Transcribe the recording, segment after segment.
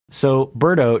So,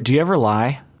 Berto, do you ever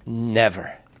lie?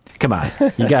 Never. Come on.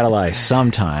 You got to lie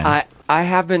sometime. I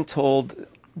have been told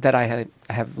that I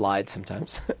have lied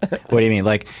sometimes. What do you mean?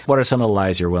 Like, what are some of the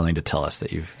lies you're willing to tell us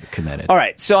that you've committed? All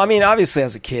right. So, I mean, obviously,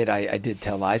 as a kid, I did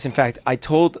tell lies. In fact,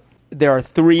 there are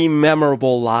 3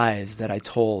 memorable lies that I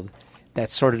told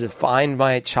that sort of defined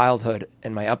my childhood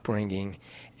and my upbringing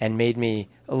and made me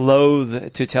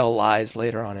loathe to tell lies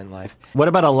later on in life. What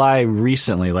about a lie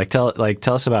recently? Tell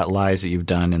us about lies that you've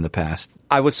done in the past.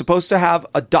 I was supposed to have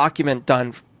a document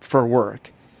done for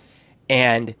work,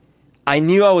 and I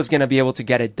knew I was going to be able to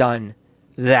get it done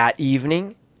that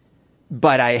evening,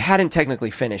 but I hadn't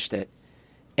technically finished it.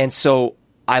 And so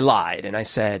I lied and I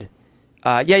said,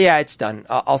 yeah, it's done.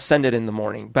 I'll send it in the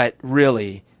morning. But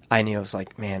really, I knew, I was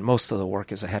like, man, most of the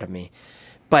work is ahead of me.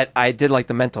 But I did like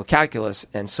the mental calculus,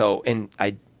 and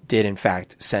I did in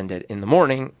fact send it in the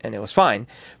morning, and it was fine.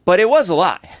 But it was a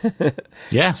lie.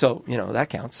 Yeah. So, that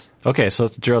counts. Okay, so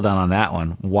let's drill down on that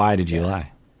one. Why did you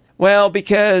lie? Well,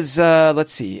 because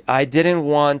let's see, I didn't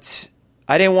want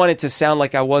it to sound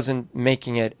like I wasn't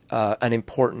making it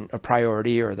a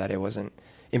priority, or that it wasn't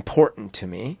important to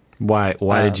me. Why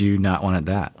did you not want it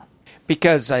that?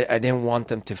 Because I didn't want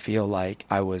them to feel like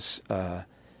I was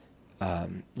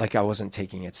like I wasn't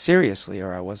taking it seriously,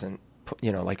 or I wasn't,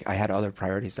 like I had other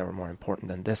priorities that were more important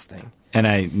than this thing. And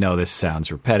I know this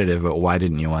sounds repetitive, but why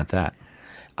didn't you want that?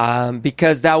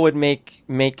 Because that would make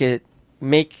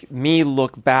me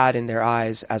look bad in their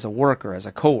eyes as a worker, as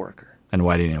a coworker. And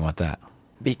why didn't you want that?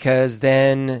 Because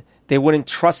then they wouldn't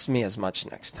trust me as much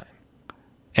next time.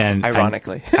 And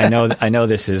ironically, I know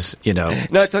this is, no,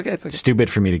 it's okay. stupid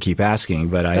for me to keep asking,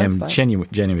 but I am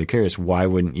genuinely curious. Why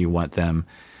wouldn't you want them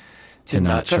to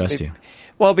not trust you?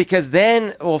 Well, because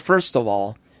then, first of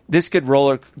all, this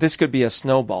could be a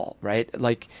snowball, right?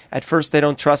 Like at first they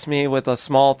don't trust me with a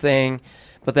small thing,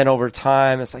 but then over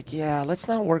time it's like, yeah, let's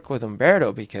not work with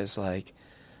Humberto because, like,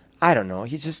 I don't know,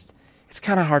 it's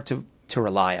kind of hard to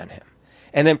rely on him.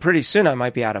 And then pretty soon I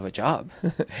might be out of a job.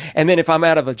 And then if I'm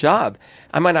out of a job,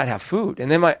 I might not have food. And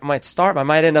then I might starve. I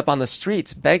might end up on the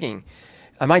streets begging.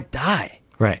 I might die.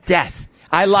 Right. Death.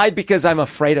 I lied because I'm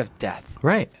afraid of death.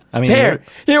 Right. I mean,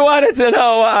 you wanted to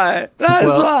know why. That's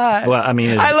why. Well, I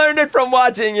mean, I learned it from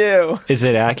watching you. Is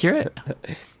it accurate?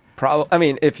 I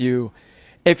mean, if you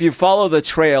follow the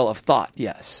trail of thought,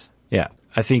 yes. Yeah.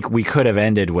 I think we could have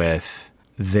ended with,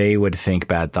 they would think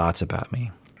bad thoughts about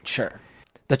me. Sure.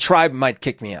 The tribe might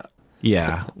kick me out.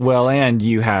 Yeah. Well, and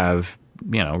you have,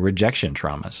 rejection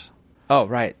traumas. Oh,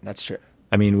 right. That's true.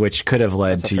 I mean, which could have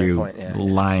led to you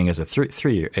lying as a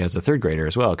third grader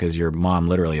as well, because your mom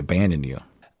literally abandoned you.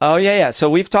 Oh, yeah. So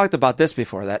we've talked about this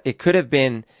before, that it could have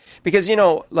been, because,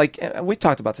 we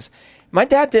talked about this. My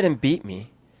dad didn't beat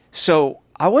me, so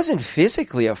I wasn't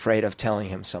physically afraid of telling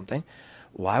him something.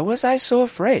 Why was I so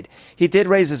afraid? He did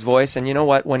raise his voice, and you know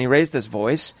what? When he raised his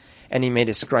voice and he made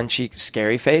a scrunchy,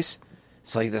 scary face,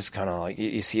 it's like this kind of like,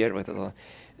 you see it with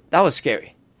that was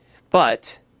scary.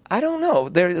 But I don't know.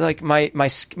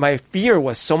 My fear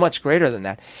was so much greater than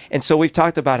that. And so we've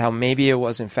talked about how maybe it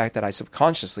was, in fact, that I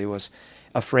subconsciously was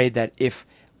afraid that if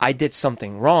I did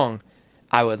something wrong,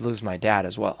 I would lose my dad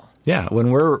as well. Yeah, when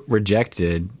we're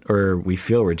rejected or we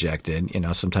feel rejected,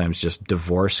 sometimes just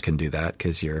divorce can do that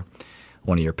because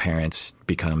one of your parents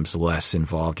becomes less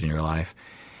involved in your life.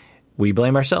 We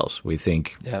blame ourselves. We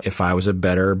think, if I was a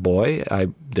better boy,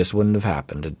 this wouldn't have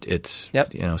happened. It's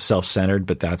self-centered,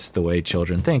 but that's the way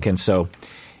children think. And so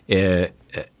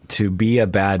to be a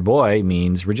bad boy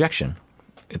means rejection.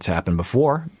 It's happened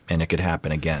before, and it could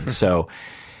happen again. So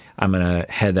I'm going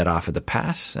to head that off at the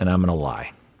pass, and I'm going to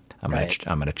lie. I'm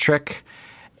going to trick,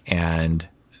 and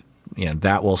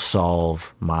that will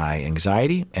solve my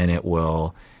anxiety, and it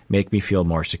will make me feel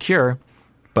more secure.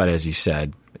 But as you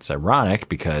said, it's ironic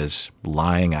because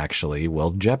lying actually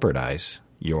will jeopardize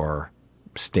your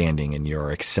standing and your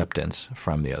acceptance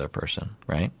from the other person,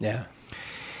 right? Yeah.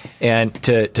 And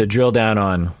to drill down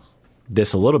on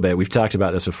this a little bit, we've talked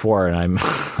about this before, and I'm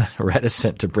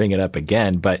reticent to bring it up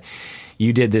again, but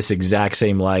you did this exact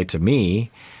same lie to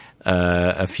me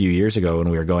a few years ago when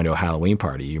we were going to a Halloween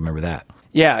party. You remember that?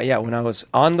 Yeah, when I was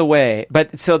on the way.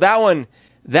 But so that one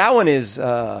is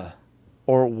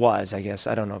or was, I guess.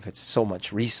 I don't know if it's so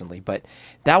much recently, but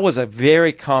that was a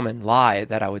very common lie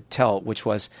that I would tell, which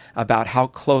was about how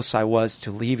close I was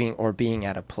to leaving or being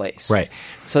at a place. Right.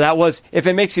 So that was, if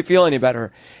it makes you feel any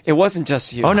better, it wasn't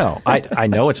just you. Oh, no. I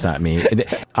know it's not me.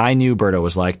 I knew Berto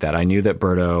was like that. I knew that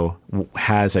Berto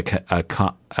has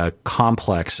a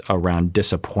complex around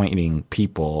disappointing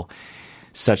people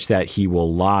such that he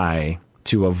will lie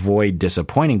to avoid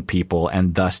disappointing people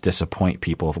and thus disappoint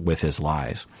people with his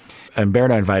lies. And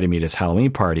Umberto invited me to this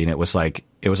Halloween party, and it was like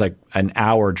an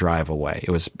hour drive away.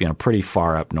 It was, pretty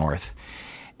far up north.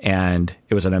 And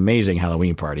it was an amazing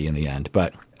Halloween party in the end.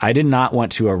 But I did not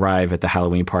want to arrive at the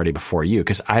Halloween party before you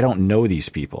because I don't know these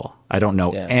people. I don't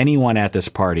know anyone at this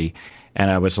party. And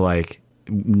I was like,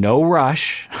 no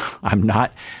rush. I'm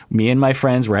not, me and my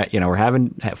friends, we're having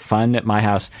fun at my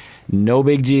house. No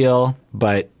big deal.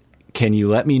 But can you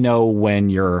let me know when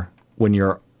you're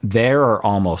there or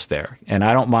almost there? And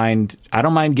I don't mind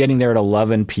getting there at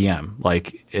 11 p.m.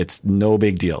 Like, it's no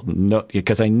big deal. No,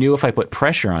 because I knew if I put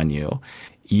pressure on you,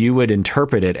 you would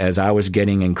interpret it as I was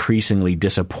getting increasingly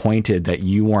disappointed that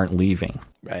you weren't leaving.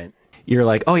 Right. You're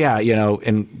like, oh yeah,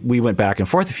 and we went back and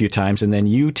forth a few times, and then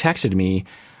you texted me,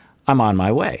 I'm on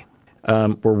my way.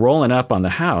 We're rolling up on the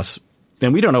house,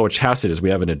 and we don't know which house it is. We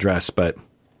have an address,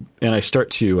 and I start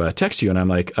to text you, and I'm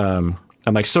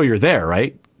like, so you're there,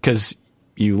 right? Because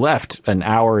you left an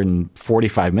hour and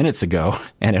 45 minutes ago,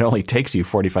 and it only takes you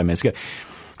 45 minutes to go.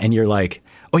 And you're like,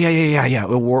 oh yeah.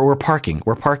 We're parking.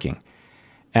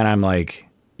 And I'm like,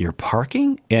 you're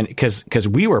parking? And because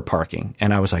we were parking,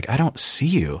 and I was like, I don't see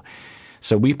you.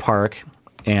 So we park,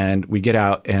 and we get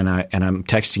out, and I'm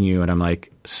texting you, and I'm like,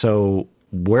 so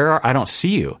I don't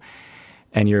see you.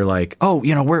 And you're like, oh,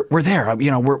 we're there.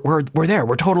 We're there.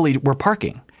 We're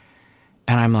parking.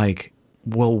 And I'm like,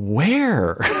 well,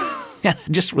 where? And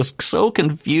I just was so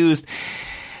confused.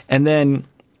 And then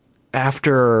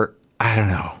after, I don't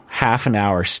know, half an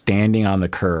hour standing on the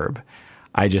curb,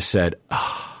 I just said,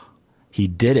 oh, he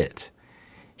did it.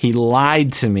 He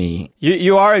lied to me.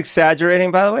 You are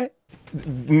exaggerating, by the way.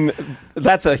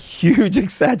 That's a huge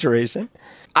exaggeration.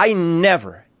 I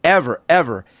never, ever,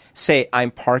 ever say I'm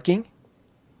parking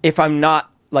if I'm not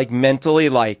mentally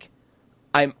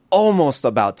I'm almost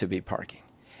about to be parking.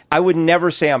 I would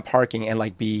never say I'm parking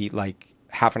and be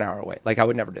half an hour away. I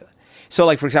would never do that.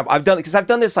 So for example, I've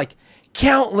done this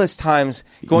countless times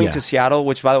going to Seattle,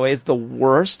 which by the way is the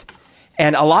worst.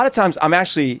 And a lot of times I'm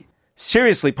actually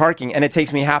seriously parking, and it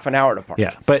takes me half an hour to park.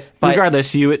 Yeah, but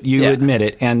regardless, you admit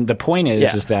it. And the point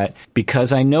is that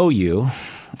because I know you,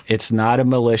 it's not a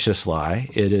malicious lie.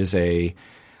 It is a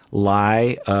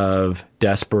lie of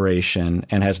desperation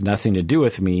and has nothing to do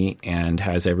with me and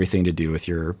has everything to do with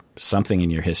something in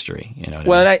your history.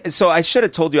 So I should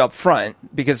have told you up front,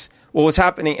 because what was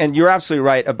happening, and you're absolutely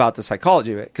right about the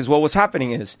psychology of it, because what was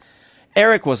happening is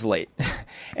Eric was late,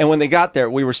 and when they got there,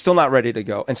 we were still not ready to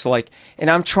go. And so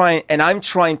I'm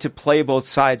trying to play both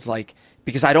sides,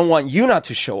 because I don't want you not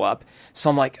to show up. So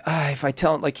I'm like, if I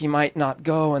tell him, he might not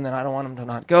go, and then I don't want him to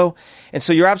not go. And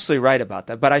so you're absolutely right about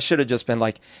that. But I should have just been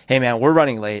like, hey man, we're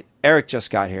running late. Eric just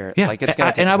got here. Yeah. It's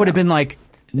gonna take and I would have been like,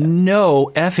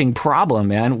 no effing problem,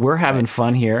 man. We're having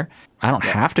fun here. I don't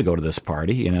have to go to this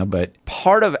party, but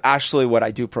part of actually what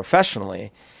I do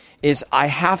professionally is I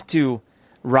have to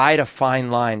ride a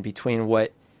fine line between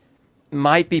what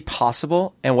might be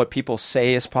possible and what people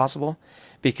say is possible.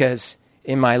 Because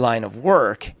in my line of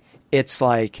work, it's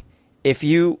if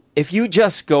you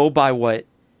just go by what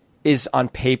is on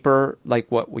paper,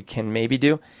 what we can maybe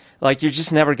do, you're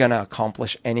just never going to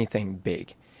accomplish anything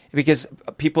big, because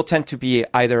people tend to be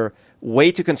either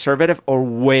way too conservative or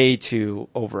way too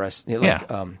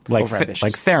overambitious.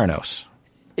 Like Theranos.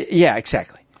 Yeah,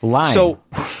 exactly. Lying.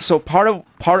 So part of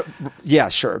yeah,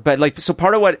 sure. But so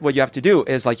part of what you have to do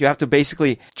is you have to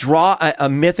basically draw a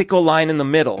mythical line in the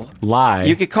middle. Lie.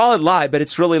 You could call it lie, but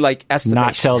it's really estimation.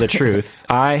 Not tell the truth.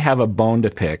 I have a bone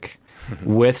to pick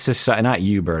with society, not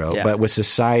you, Berto, but with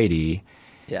society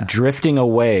drifting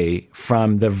away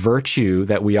from the virtue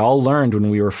that we all learned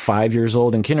when we were 5 years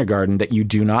old in kindergarten, that you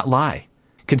do not lie.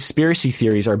 Conspiracy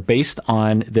theories are based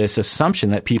on this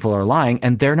assumption that people are lying,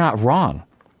 and they're not wrong.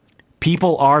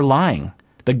 People are lying.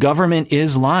 The government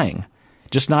is lying.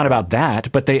 Just not about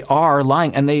that, but they are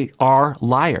lying, and they are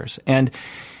liars. And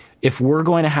if we're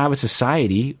going to have a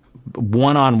society,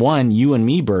 one-on-one, you and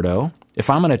me, Berto, if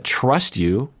I'm going to trust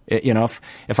you,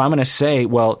 if I'm going to say,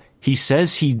 well, he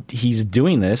says he's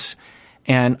doing this,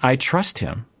 and I trust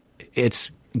him,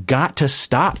 it's got to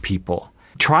stop people.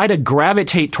 Try to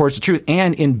gravitate towards the truth.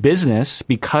 And in business,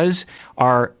 because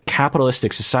our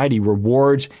capitalistic society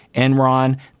rewards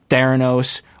Enron,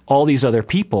 Theranos, all these other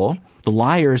people, the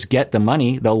liars get the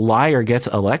money, the liar gets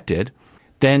elected,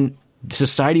 then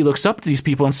society looks up to these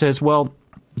people and says, well,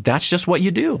 that's just what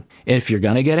you do. If you're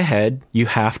going to get ahead, you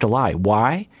have to lie.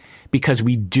 Why? Because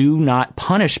we do not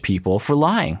punish people for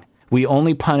lying. We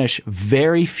only punish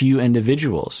very few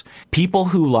individuals. People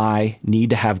who lie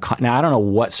need to have, now I don't know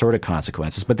what sort of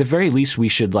consequences, but at the very least we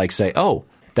should say, oh,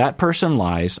 that person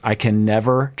lies. I can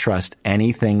never trust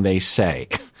anything they say.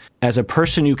 As a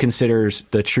person who considers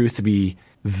the truth to be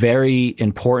very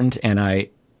important, and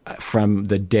from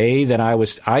the day that I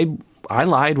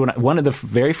lied one of the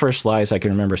very first lies I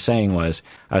can remember saying was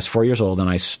I was 4 years old and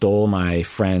I stole my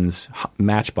friend's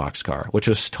Matchbox car, which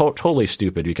was totally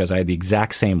stupid because I had the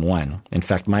exact same one. In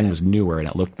fact, mine was newer and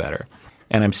it looked better.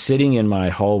 And I'm sitting in my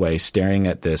hallway staring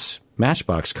at this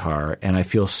Matchbox car and I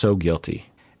feel so guilty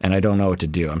and I don't know what to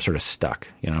do. I'm sort of stuck.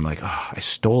 I'm like, oh, I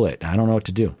stole it. I don't know what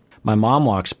to do. My mom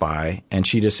walks by and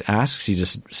she just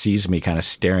sees me kind of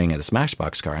staring at this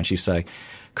Matchbox car and she's like,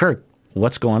 Kirk,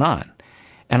 what's going on?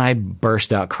 And I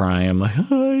burst out crying. I'm like,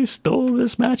 oh, I stole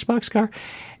this Matchbox car.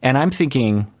 And I'm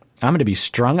thinking, I'm going to be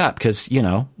strung up because,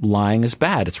 lying is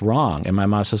bad. It's wrong. And my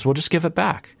mom says, well, just give it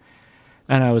back.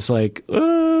 And I was like,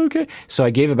 oh, okay. So I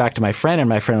gave it back to my friend and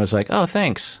my friend was like, oh,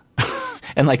 thanks.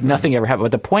 And like nothing ever happened.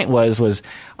 But the point was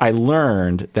I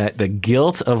learned that the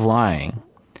guilt of lying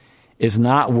is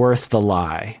not worth the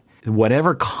lie.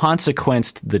 Whatever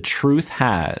consequence the truth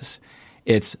has,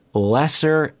 it's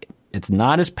lesser. It's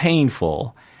not as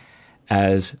painful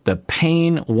as the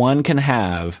pain one can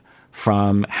have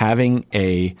from having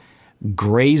a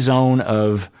gray zone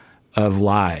of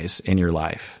lies in your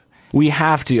life. We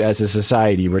have to, as a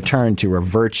society, return to a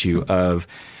virtue of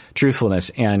truthfulness.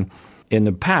 And in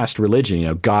the past,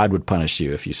 religion, God would punish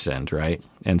you if you sinned, right?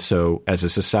 And so as a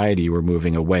society, we're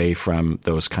moving away from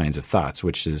those kinds of thoughts,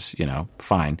 which is,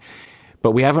 fine.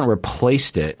 But we haven't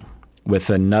replaced it with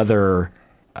another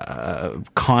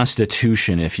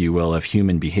constitution, if you will, of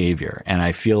human behavior. And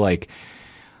I feel like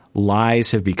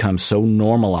lies have become so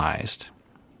normalized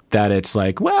that it's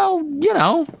like, well,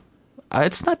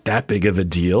 it's not that big of a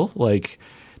deal. Like,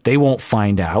 they won't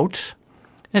find out.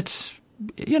 It's,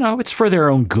 it's for their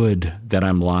own good that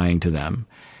I'm lying to them.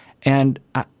 And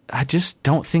I just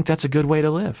don't think that's a good way to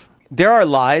live. There are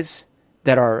lies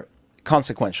that are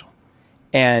consequential.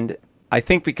 And I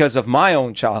think because of my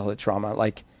own childhood trauma,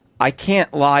 like, I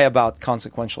can't lie about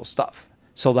consequential stuff.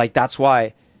 So like that's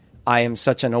why I am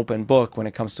such an open book when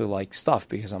it comes to like stuff,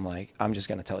 because I'm like, I'm just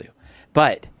going to tell you.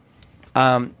 But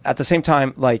at the same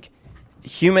time, like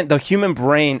the human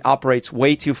brain operates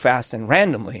way too fast and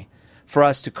randomly for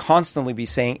us to constantly be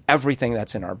saying everything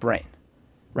that's in our brain,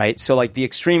 right? So like the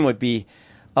extreme would be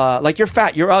like, you're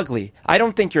fat, you're ugly. I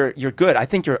don't think you're good. I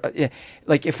think you're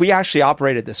like, if we actually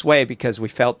operated this way because we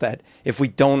felt that if we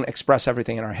don't express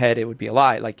everything in our head, it would be a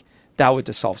lie. Like, that would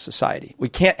dissolve society. We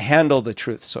can't handle the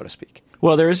truth, so to speak.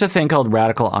 Well, there is a thing called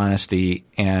radical honesty,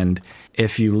 and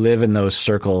if you live in those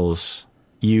circles,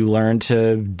 you learn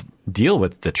to deal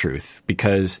with the truth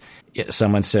because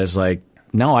someone says like,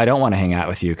 no, I don't want to hang out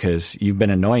with you because you've been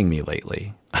annoying me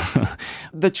lately.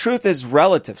 The truth is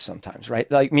relative sometimes, right?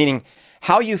 Like, meaning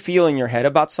how you feel in your head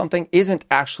about something isn't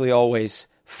actually always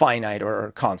finite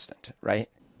or constant, right?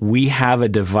 We have a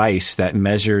device that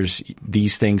measures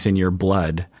these things in your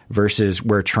blood versus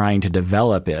we're trying to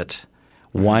develop it.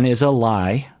 One is a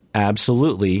lie,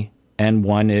 absolutely, and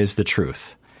one is the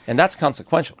truth. And that's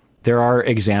consequential. There are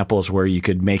examples where you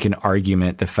could make an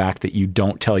argument the fact that you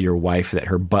don't tell your wife that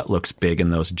her butt looks big in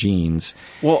those jeans.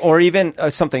 Well, or even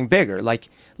something bigger. Like,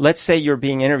 let's say you're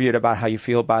being interviewed about how you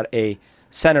feel about a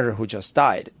senator who just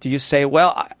died. Do you say,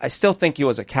 well, I still think he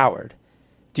was a coward?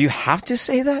 Do you have to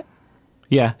say that?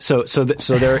 Yeah. So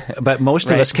there, but most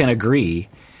Right. of us can agree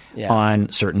Yeah.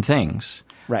 on certain things.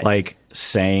 Right. Like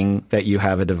saying that you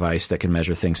have a device that can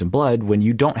measure things in blood when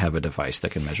you don't have a device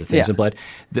that can measure things Yeah. in blood.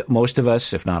 Most of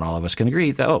us, if not all of us, can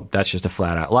agree that, oh, that's just a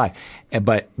flat out lie.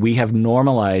 But we have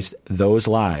normalized those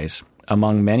lies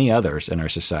among many others in our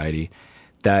society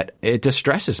that it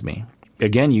distresses me.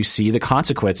 Again, you see the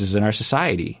consequences in our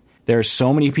society. There are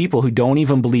so many people who don't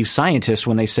even believe scientists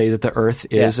when they say that the Earth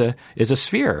is a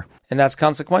sphere. And that's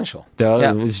consequential.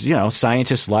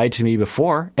 Scientists lied to me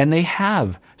before, and they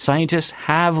have. Scientists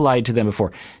have lied to them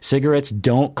before. Cigarettes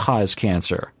don't cause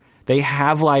cancer. They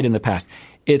have lied in the past.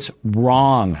 It's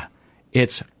wrong.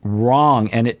 It's wrong,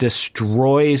 and it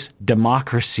destroys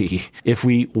democracy. If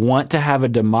we want to have a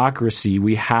democracy,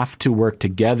 we have to work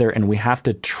together, and we have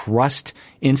to trust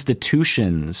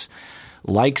institutions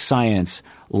like science,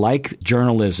 like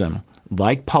journalism,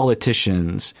 like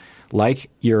politicians, like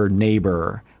your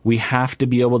neighbor. We have to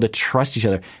be able to trust each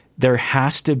other. There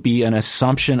has to be an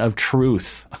assumption of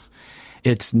truth.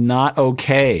 It's not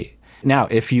okay. Now,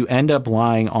 if you end up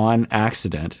lying on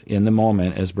accident in the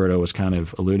moment, as Berto was kind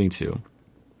of alluding to,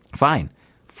 fine.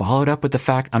 Follow it up with the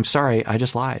fact, I'm sorry, I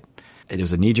just lied. It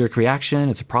was a knee-jerk reaction.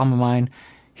 It's a problem of mine.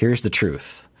 Here's the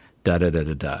truth.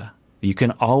 Da-da-da-da-da. You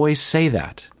can always say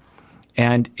that.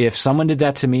 And if someone did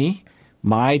that to me,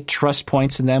 my trust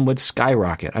points in them would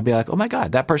skyrocket. I'd be like, oh my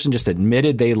God, that person just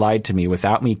admitted they lied to me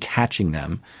without me catching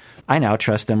them. I now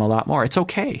trust them a lot more. It's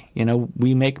okay.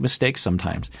 We make mistakes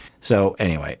sometimes. So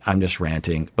anyway, I'm just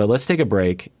ranting. But let's take a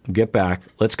break, get back.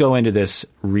 Let's go into this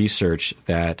research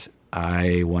that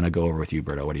I want to go over with you,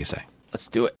 Berto. What do you say? Let's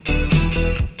do it.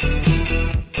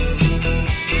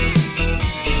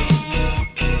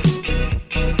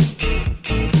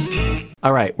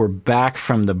 All right, we're back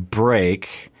from the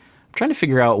break. I'm trying to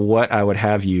figure out what I would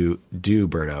have you do,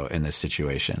 Berto, in this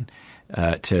situation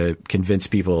to convince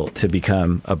people to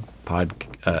become a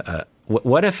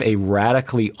what if a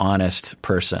radically honest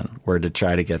person were to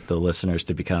try to get the listeners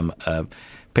to become a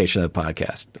patron of the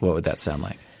podcast? What would that sound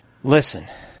like? Listen,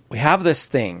 we have this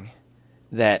thing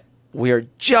that we are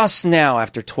just now,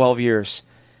 after 12 years,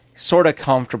 sort of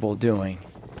comfortable doing,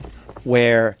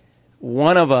 where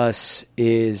one of us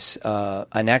is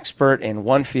an expert in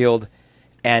one field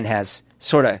and has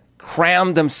sort of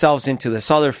crammed themselves into this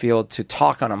other field to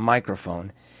talk on a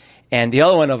microphone. And the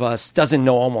other one of us doesn't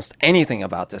know almost anything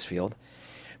about this field.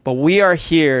 But we are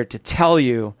here to tell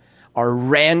you our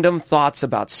random thoughts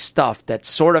about stuff that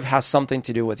sort of has something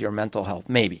to do with your mental health,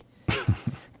 maybe.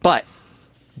 But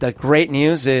the great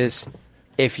news is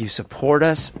if you support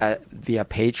us via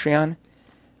Patreon,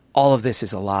 all of this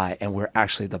is a lie, and we're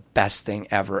actually the best thing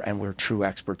ever, and we're true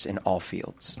experts in all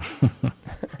fields.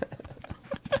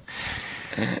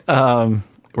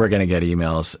 We're going to get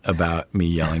emails about me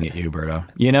yelling at you, Berto.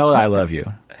 I love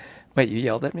you. Wait, you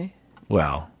yelled at me?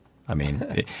 Well, I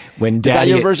mean, when Daddy... Is that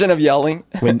your version of yelling?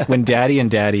 when Daddy and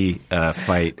Daddy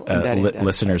fight,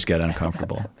 listeners get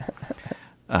uncomfortable.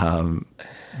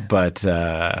 But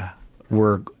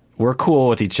we're cool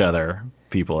with each other,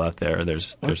 people out there.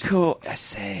 There's cool. I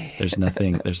say. There's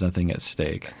nothing at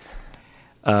stake.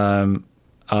 Well,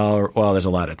 there's a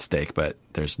lot at stake, but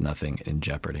there's nothing in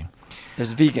jeopardy.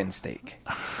 There's vegan steak.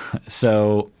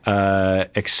 So,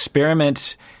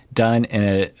 experiments done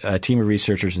in a team of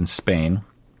researchers in Spain.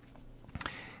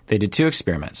 They did 2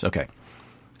 experiments. Okay.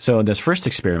 So in this first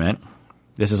experiment,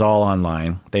 this is all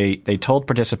online. They told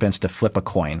participants to flip a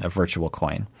coin, a virtual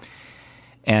coin,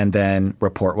 and then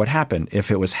report what happened.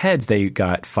 If it was heads, they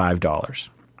got $5.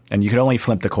 And you could only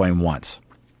flip the coin once.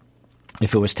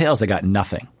 If it was tails, they got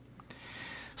nothing.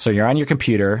 So you're on your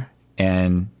computer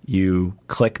and you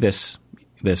click this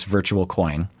virtual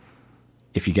coin.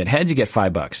 If you get heads, you get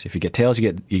 $5. If you get tails,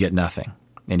 you get nothing.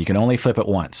 And you can only flip it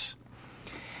once.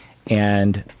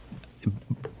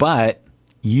 But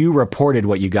you reported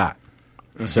what you got.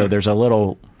 Mm-hmm. So there's a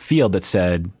little field that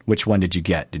said, which one did you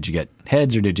get? Did you get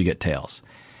heads or did you get tails?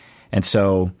 And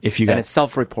so if you got... And it's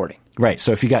self-reporting. Right.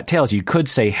 So if you got tails, you could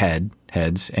say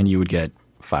heads, and you would get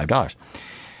 $5.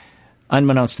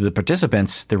 Unbeknownst to the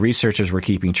participants, the researchers were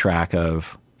keeping track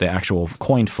of the actual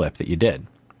coin flip that you did.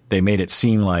 They made it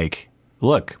seem like,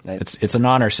 look, it's an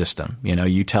honor system.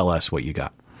 You tell us what you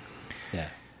got. Yeah.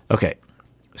 Okay.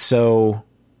 So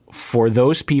for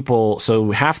those people,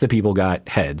 so half the people got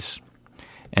heads.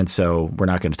 And so we're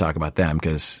not going to talk about them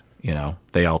because,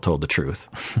 they all told the truth.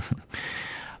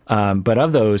 But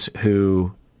of those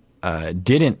who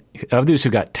who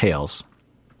got tails,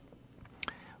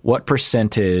 what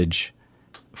percentage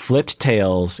flipped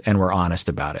tails and were honest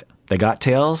about it? They got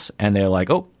tails and they're like,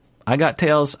 oh, I got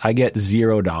tails, I get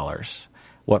 $0.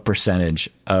 What percentage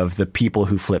of the people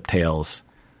who flipped tails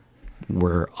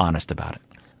were honest about it?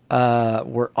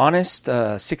 We're honest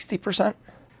 60%?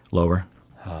 Lower.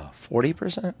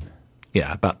 40%?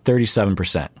 Yeah, about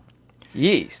 37%.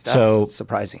 Yeesh, that's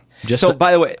surprising.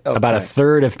 By the way, about a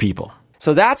third of people.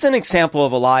 So that's an example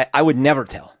of a lie I would never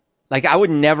tell. Like, I would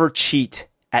never cheat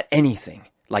at anything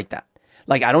like that.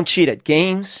 Like, I don't cheat at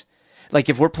games. Like,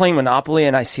 if we're playing Monopoly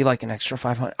and I see like an extra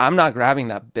 500, I'm not grabbing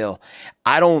that bill.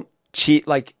 I don't cheat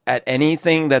like at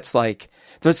anything that's like,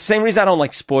 there's the same reason I don't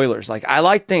like spoilers. Like, I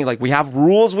like things like we have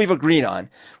rules we've agreed on.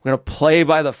 We're going to play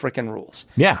by the freaking rules.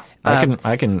 Yeah,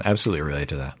 I can absolutely relate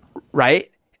to that. Right?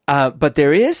 But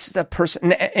there is the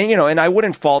person, and I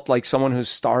wouldn't fault like someone who's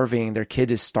starving, their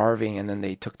kid is starving, and then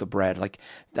they took the bread. Like,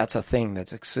 that's a thing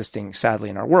that's existing sadly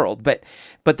in our world. But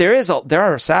there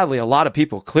are sadly a lot of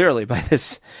people, clearly by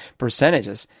this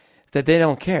percentages, that they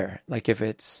don't care. Like, if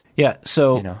it's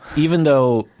even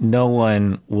though no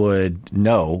one would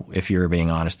know if you were being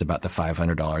honest about the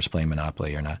 $500 playing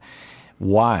Monopoly or not,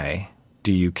 why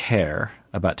do you care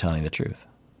about telling the truth?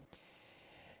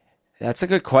 That's a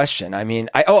good question. I mean,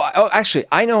 actually,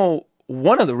 I know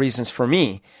one of the reasons for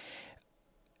me.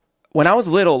 When I was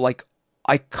little, like,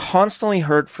 I constantly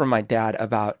heard from my dad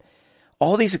about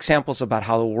all these examples about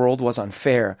how the world was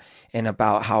unfair and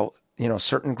about how,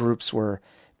 certain groups were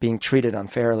being treated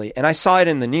unfairly. And I saw it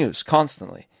in the news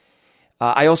constantly.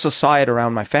 I also saw it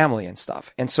around my family and stuff.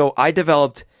 And so I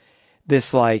developed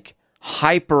this like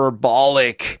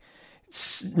hyperbolic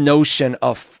notion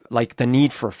of like the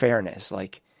need for fairness.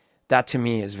 Like that to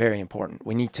me is very important.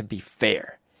 We need to be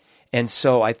fair. And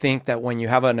so I think that when you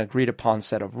have an agreed upon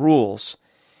set of rules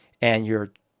and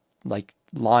you're like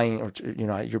lying or, you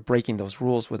know, you're breaking those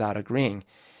rules without agreeing,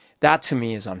 that to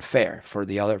me is unfair for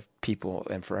the other people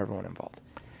and for everyone involved.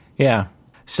 Yeah.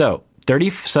 So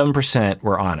 37%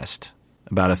 were honest.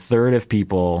 About a third of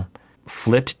people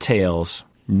flipped tails,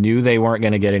 knew they weren't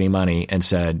going to get any money, and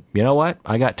said, you know what?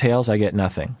 I got tails, I get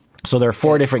nothing. So there are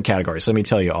four different categories. Let me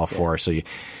tell you all four. So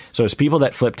there's people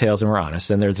that flipped tails and were honest.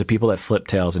 Then there's the people that flipped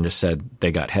tails and just said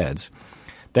they got heads.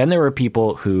 Then there were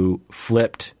people who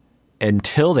flipped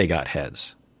until they got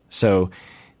heads. So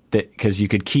because you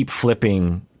could keep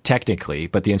flipping technically,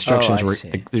 but the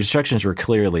instructions were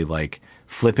clearly like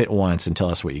flip it once and tell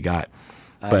us what you got.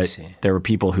 But there were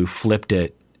people who flipped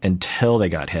it until they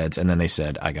got heads, and then they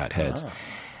said, I got heads. Oh.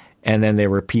 And then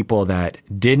there were people that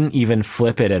didn't even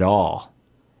flip it at all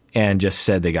and just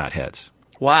said they got heads.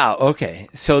 Wow, okay.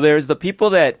 So there's the people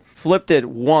that flipped it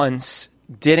once,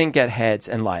 didn't get heads,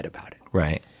 and lied about it.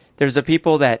 Right. There's the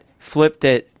people that flipped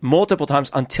it multiple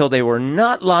times until they were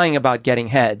not lying about getting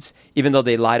heads, even though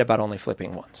they lied about only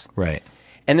flipping once. Right.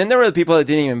 And then there were the people that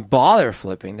didn't even bother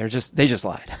flipping. They just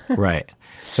lied. Right.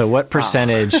 So what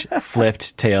percentage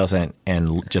flipped tails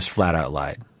and just flat out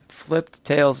lied? Flipped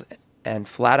tails and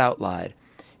flat out lied.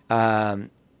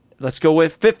 Let's go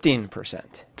with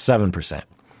 15%. 7%.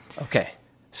 Okay.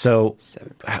 So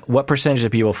 7%. What percentage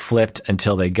of people flipped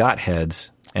until they got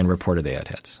heads and reported they had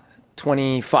heads?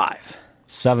 25.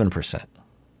 7%.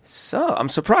 So I'm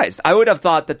surprised. I would have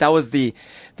thought that was the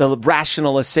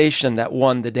rationalization that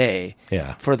won the day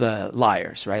for the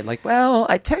liars, right? Like, well,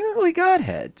 I technically got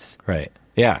heads. Right.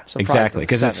 Yeah, exactly.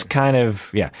 Because it's kind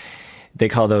of, they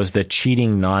call those the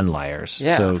cheating non-liars.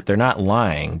 Yeah. So they're not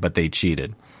lying, but they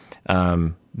cheated.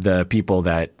 The people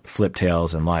that flip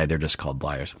tails and lied, they're just called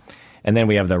liars. And then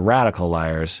we have the radical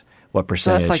liars. What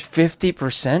percentage? So that's like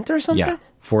 50% or something? Yeah,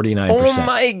 49%. Oh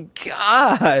my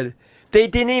God. They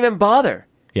didn't even bother.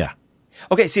 Yeah.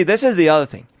 Okay, see, this is the other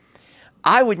thing.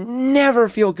 I would never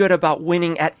feel good about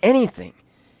winning at anything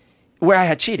where I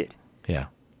had cheated. Yeah.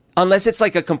 Unless it's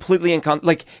like a completely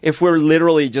like if we're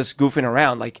literally just goofing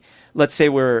around, like let's say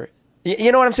we're,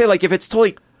 you know what I'm saying? Like if it's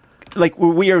totally, like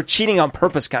we are cheating on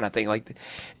purpose kind of thing. Like,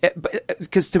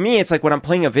 because to me, it's like when I'm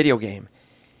playing a video game,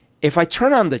 if I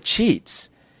turn on the cheats,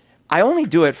 I only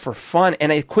do it for fun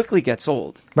and it quickly gets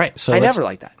old. Right. So I never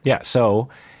like that. Yeah. So,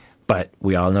 but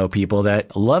we all know people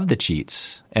that love the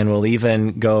cheats and will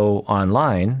even go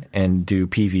online and do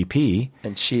PvP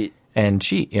and cheat.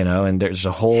 You know, and there's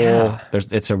a whole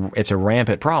it's a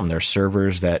rampant problem. There's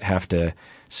servers that have to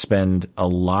spend a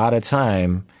lot of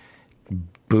time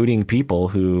booting people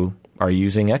who are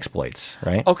using exploits,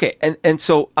 right? Okay, and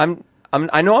so I know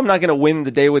I'm not going to win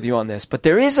the day with you on this, but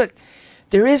there is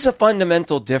a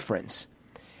fundamental difference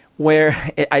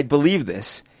where I believe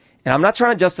this, and I'm not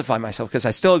trying to justify myself because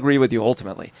I still agree with you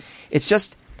ultimately. It's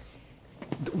just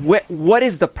what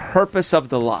is the purpose of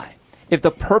the lie? If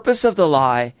the purpose of the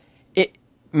lie,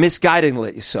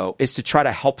 misguidedly so, is to try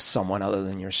to help someone other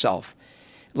than yourself,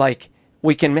 like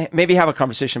we can maybe have a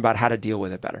conversation about how to deal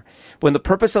with it better. When the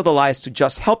purpose of the lie is to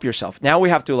just help yourself, now we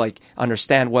have to like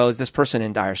understand, well, is this person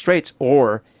in dire straits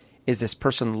or is this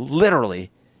person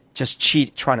literally just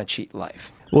trying to cheat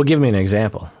life? Well, give me an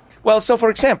example. Well, so for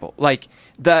example, like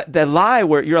the lie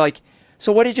where you're like,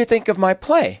 so what did you think of my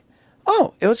play?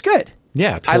 Oh, it was good.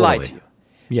 Yeah, totally. I lied to you.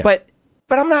 Yeah.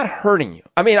 But I'm not hurting you.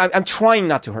 I mean, I'm trying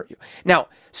not to hurt you. Now,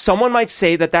 someone might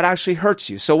say that actually hurts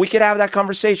you. So we could have that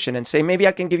conversation and say, maybe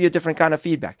I can give you a different kind of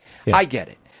feedback. Yeah. I get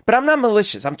it. But I'm not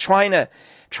malicious. I'm trying to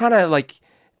like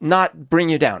not bring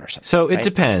you down or something. So it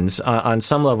depends on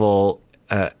some level.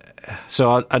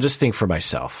 So I'll just think for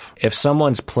myself. If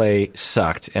someone's play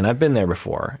sucked, and I've been there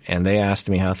before, and they asked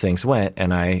me how things went,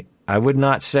 and I would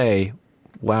not say,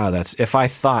 wow, if I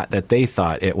thought that they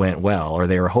thought it went well or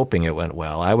they were hoping it went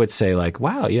well, I would say like,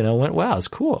 wow, went well. It's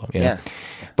cool. You know? Yeah.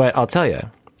 But I'll tell you,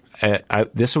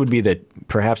 this would be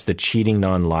perhaps the cheating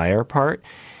non-liar part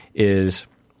is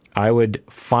I would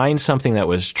find something that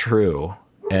was true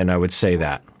and I would say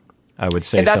that. I would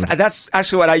say that's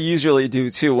actually what I usually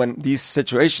do too when these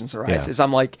situations arise. Is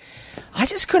I'm like, I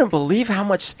just couldn't believe how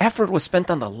much effort was spent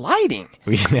on the lighting.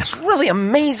 It's really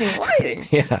amazing lighting.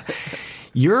 Yeah.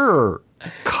 Your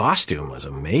costume was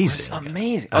amazing. It's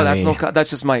amazing. Oh, that's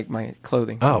just my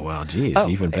clothing. Oh, well, geez,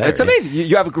 even better. It's amazing.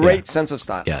 You have a great sense of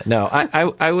style. Yeah. No,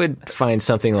 I would find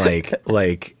something like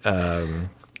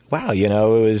wow, it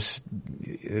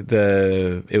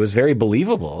was very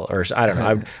believable, or I don't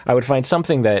know. I would find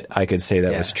something that I could say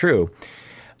that was true.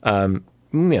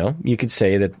 You could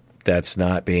say that that's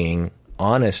not being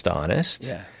honest.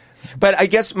 Yeah. But I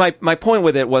guess my point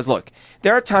with it was, look,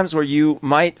 there are times where you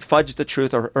might fudge the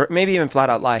truth or maybe even flat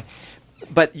out lie,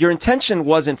 but your intention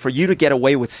wasn't for you to get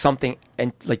away with something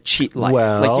and like cheat life.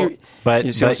 Well, but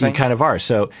you kind of are.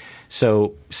 So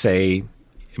say,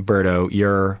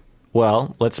 Berto,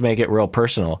 let's make it real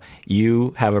personal.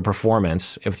 You have a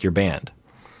performance with your band,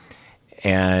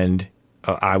 and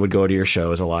I would go to your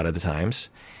shows a lot of the times,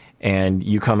 and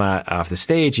you come out off the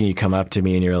stage and you come up to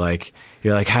me and you're like,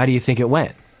 how do you think it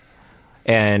went?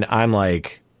 And I'm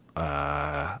like,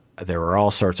 there were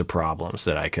all sorts of problems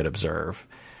that I could observe.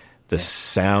 The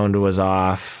sound was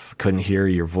off, couldn't hear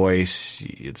your voice.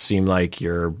 It seemed like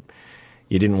you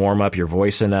didn't warm up your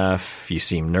voice enough. You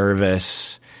seemed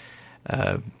nervous.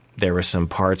 There were some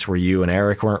parts where you and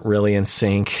Eric weren't really in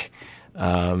sync.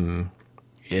 I don't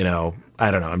know.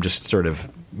 I'm just sort of,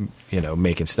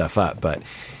 making stuff up. But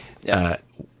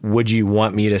would you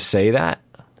want me to say that?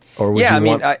 Or would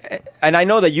and I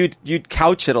know that you'd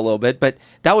couch it a little bit, but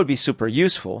that would be super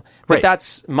useful. But right.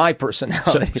 That's my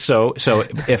personality. So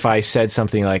if I said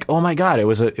something like, "Oh my God, it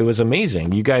was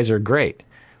amazing. You guys are great,"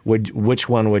 which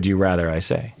one would you rather I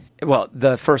say? Well,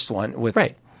 the first one with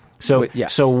right.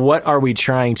 So what are we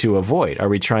trying to avoid? Are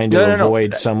we trying to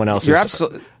avoid someone else's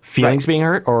feelings being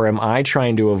hurt, or am I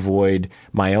trying to avoid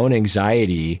my own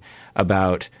anxiety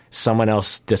about someone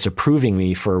else disapproving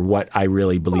me for what I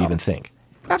really believe and think?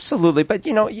 Absolutely. But,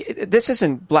 this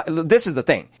isn't black. This is the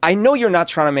thing. I know you're not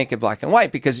trying to make it black and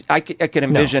white because I could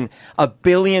envision a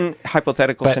billion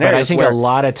hypothetical scenarios. But I think a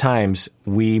lot of times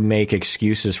we make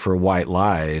excuses for white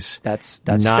lies. That's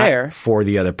not fair. For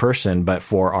the other person, but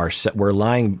for we're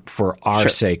lying for our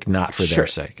sake, not for their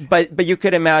sake. But you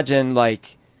could imagine a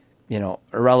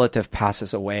relative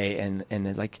passes away and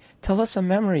then like, tell us a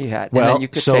memory you had. And then you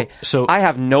could say, I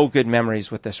have no good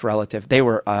memories with this relative. They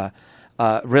were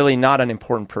really not an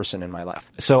important person in my life.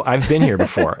 So I've been here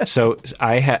before. So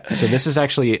this is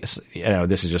actually,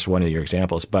 this is just one of your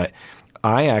examples, but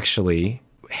I actually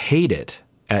hate it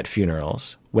at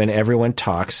funerals when everyone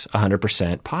talks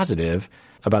 100% positive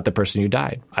about the person who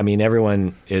died. I mean,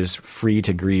 everyone is free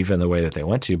to grieve in the way that they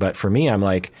want to, but for me, I'm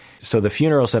like, so the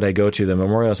funerals that I go to, the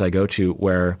memorials I go to,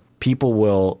 where people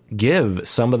will give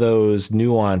some of those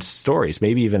nuanced stories,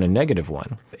 maybe even a negative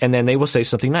one, and then they will say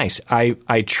something nice.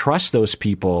 I trust those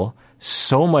people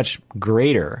so much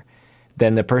greater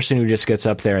than the person who just gets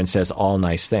up there and says all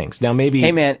nice things. Now, maybe...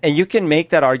 Hey, man, and you can make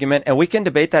that argument, and we can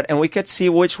debate that, and we could see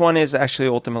which one is actually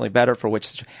ultimately better for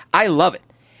which... I love it.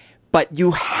 But you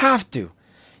have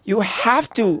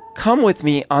to come with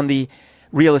me on the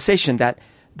realization that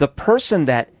the person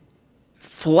that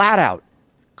flat out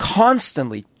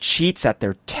constantly cheats at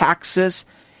their taxes,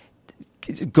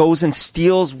 goes and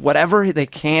steals whatever they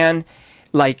can,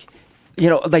 like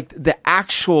the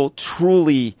actual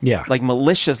truly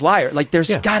malicious liar, like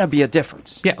there's got to be a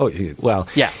difference. Yeah. Oh, well.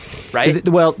 Yeah. Right.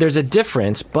 Well, there's a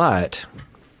difference, but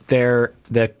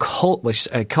the cult, which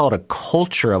I call it a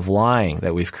culture of lying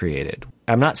that we've created.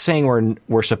 I'm not saying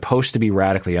we're supposed to be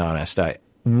radically honest.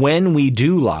 When we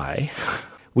do lie,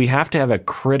 we have to have a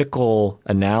critical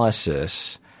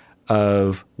analysis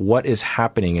of what is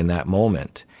happening in that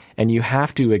moment. And you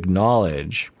have to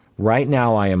acknowledge, right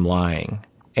now I am lying,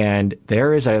 and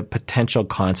there is a potential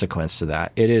consequence to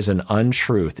that. It is an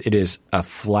untruth. It is a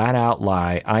flat-out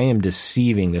lie. I am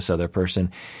deceiving this other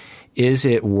person. Is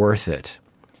it worth it?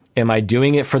 Am I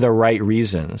doing it for the right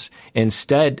reasons?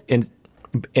 Instead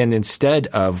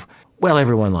of, well,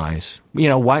 everyone lies.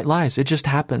 White lies. It just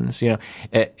happens.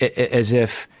 As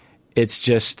if it's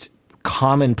just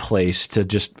commonplace to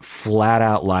just flat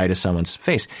out lie to someone's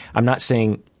face. I'm not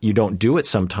saying you don't do it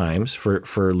sometimes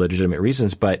for legitimate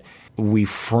reasons, but we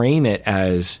frame it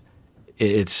as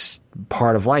it's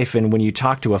part of life. And when you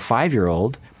talk to a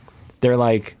 5-year-old, they're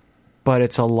like, but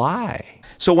it's a lie.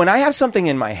 So when I have something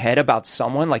in my head about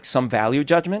someone, like some value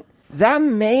judgment, that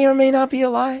may or may not be a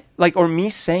lie. Or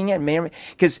me saying it may or may,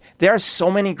 because there are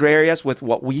so many gray areas with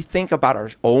what we think about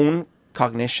our own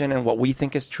cognition and what we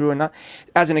think is true or not.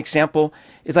 As an example,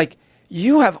 it's like,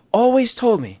 you have always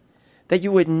told me that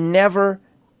you would never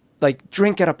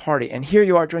drink at a party, and here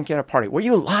you are drinking at a party. Were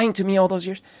you lying to me all those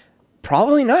years?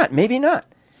 Probably not. Maybe not.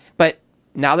 But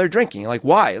now they're drinking.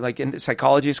 Why? In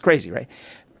psychology is crazy, right?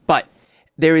 But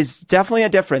there is definitely a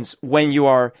difference when you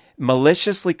are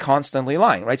maliciously constantly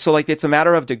lying, right? So it's a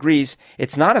matter of degrees.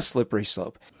 It's not a slippery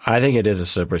slope. I think it is a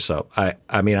slippery slope.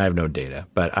 I mean, I have no data,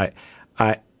 but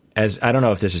I don't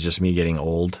know if this is just me getting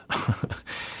old,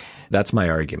 That's my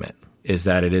argument, is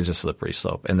that it is a slippery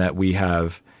slope and that we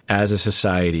have, as a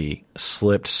society,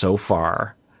 slipped so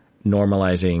far,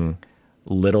 normalizing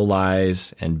little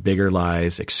lies and bigger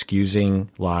lies, excusing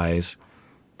lies,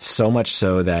 so much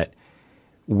so that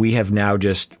we have now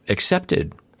just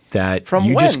accepted that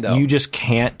you just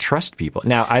can't trust people.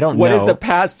 Now, I don't know. What is the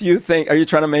past you think? Are you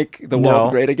trying to make the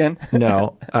world great again?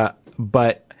 No.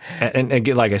 But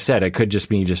again, like I said, it could just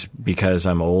be just because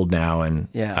I'm old now and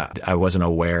I wasn't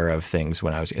aware of things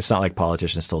when I was. It's not like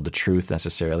politicians told the truth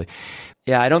necessarily.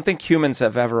 Yeah, I don't think humans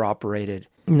have ever operated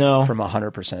from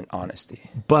 100% honesty.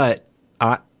 But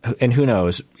and who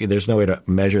knows? There's no way to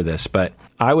measure this, but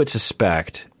I would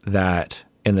suspect that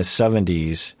in the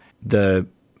 70s, the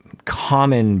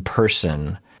common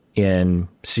person in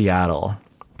Seattle,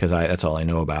 because that's all I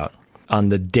know about, on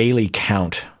the daily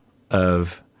count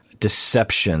of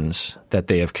deceptions that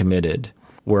they have committed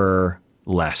were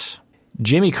less.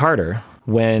 Jimmy Carter,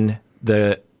 when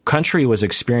the country was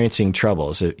experiencing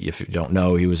troubles, if you don't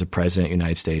know, he was a president of the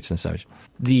United States and such.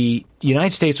 The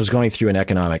United States was going through an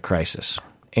economic crisis,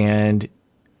 and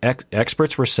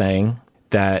experts were saying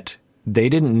that they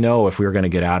didn't know if we were going to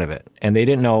get out of it, and they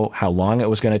didn't know how long it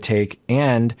was going to take,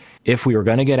 and if we were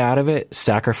going to get out of it,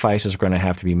 sacrifices were going to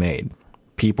have to be made.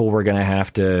 People were going to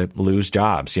have to lose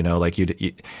jobs, like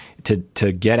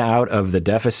to get out of the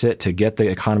deficit, to get the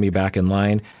economy back in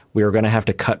line. We were going to have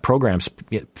to cut programs.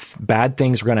 Bad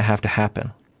things were going to have to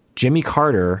happen. Jimmy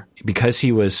Carter, because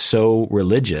he was so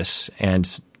religious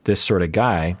and this sort of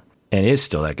guy, and is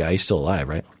still that guy, he's still alive,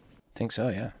 right? I think so,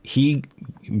 yeah. He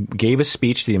gave a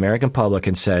speech to the American public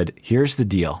and said, here's the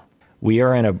deal. We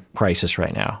are in a crisis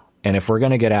right now, and if we're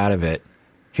going to get out of it,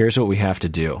 here's what we have to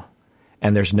do.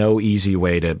 And there's no easy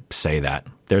way to say that.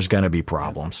 There's going to be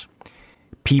problems.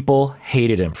 People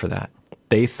hated him for that.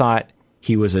 They thought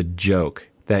he was a joke,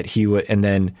 that he would. And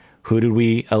then who did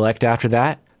we elect after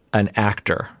that? An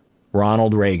actor,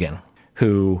 Ronald Reagan,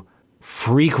 who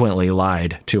frequently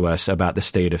lied to us about the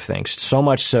state of things. So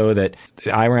much so that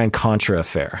the Iran-Contra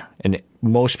affair, and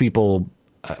most people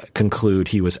conclude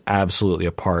he was absolutely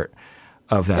a part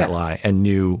of that lie and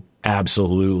knew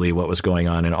absolutely what was going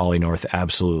on, and Ollie North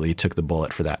absolutely took the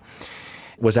bullet for that.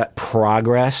 Was that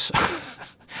progress?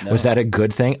 No. Was that a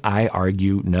good thing? I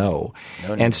argue no.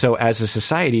 And so as a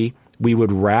society, we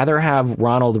would rather have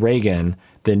Ronald Reagan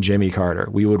than Jimmy Carter.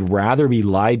 We would rather be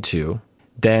lied to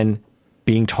than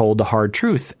being told the hard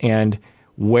truth. And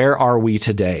where are we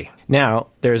today? Now,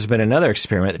 there's been another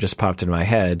experiment that just popped into my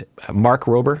head. Mark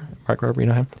Rober, you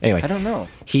know him? Anyway. I don't know.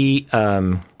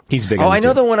 He's big on I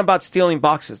know the one about stealing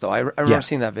boxes, though. I remember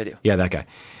seeing that video. Yeah, that guy.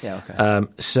 Yeah, okay.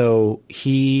 So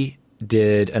he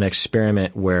did an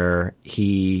experiment where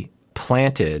he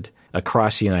planted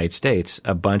across the United States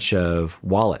a bunch of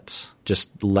wallets,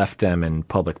 just left them in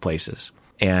public places.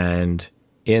 And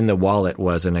in the wallet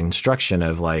was an instruction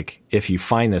of like, if you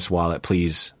find this wallet,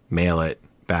 please mail it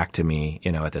back to me,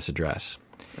 at this address.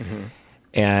 Mm-hmm.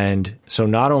 And so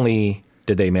not only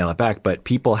did they mail it back, but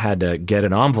people had to get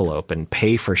an envelope and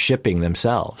pay for shipping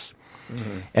themselves.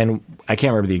 Mm-hmm. And I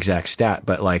can't remember the exact stat,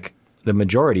 but like the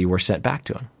majority were sent back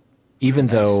to him, even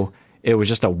though it was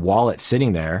just a wallet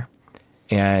sitting there.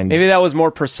 And maybe that was more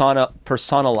personified.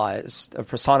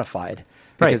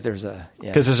 Because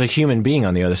there's a human being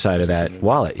on the other side of that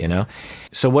wallet,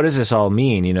 So what does this all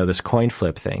mean? This coin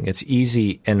flip thing. It's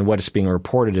easy, and what is being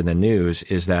reported in the news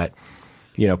is that,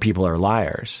 people are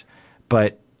liars.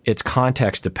 But it's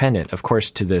context dependent. Of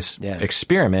course, to this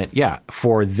experiment,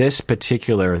 for this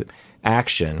particular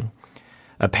action,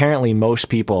 apparently most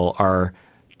people are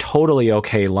totally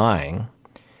okay lying,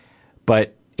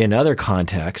 but in other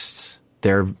contexts,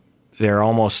 they're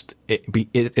almost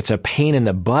it's a pain in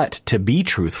the butt to be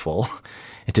truthful,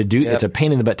 to do. It's a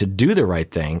pain in the butt to do the right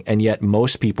thing, and yet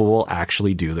most people will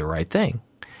actually do the right thing.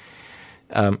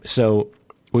 So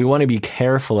we want to be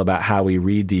careful about how we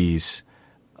read these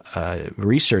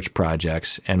research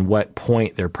projects and what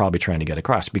point they're probably trying to get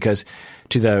across. Because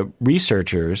to the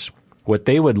researchers, what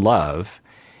they would love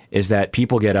is that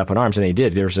people get up in arms, and they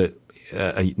did. There's a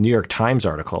New York Times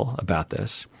article about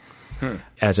this.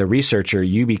 As a researcher,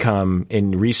 you become,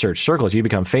 in research circles, you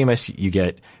become famous, you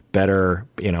get better,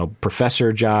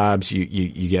 professor jobs,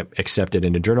 you get accepted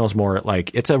into journals more. Like,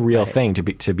 it's a real thing to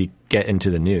get into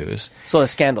the news. So the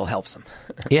scandal helps them.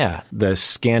 Yeah, the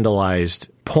scandalized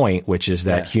point, which is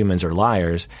that humans are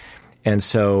liars. And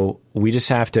so we just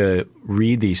have to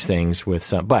read these things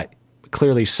with but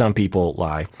clearly some people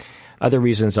lie. Other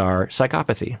reasons are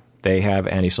psychopathy. They have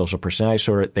antisocial personality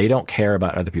disorder. They don't care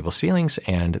about other people's feelings,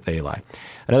 and they lie.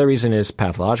 Another reason is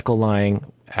pathological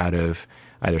lying out of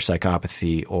either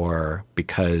psychopathy or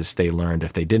because they learned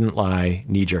if they didn't lie,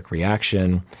 knee-jerk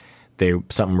reaction,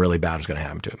 something really bad is going to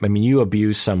happen to them. I mean, you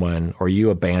abuse someone or you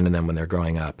abandon them when they're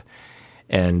growing up,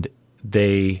 and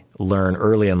they learn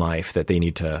early in life that they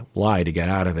need to lie to get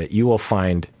out of it. You will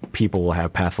find people will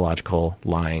have pathological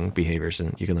lying behaviors,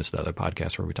 and you can listen to other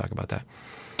podcasts where we talk about that.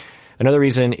 Another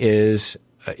reason is,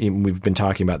 we've been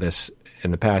talking about this in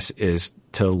the past, is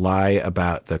to lie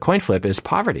about the coin flip is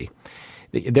poverty.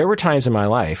 There were times in my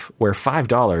life where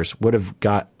 $5 would have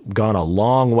gone a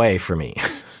long way for me.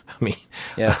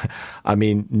 I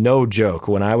mean, no joke.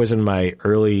 When I was in my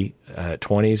early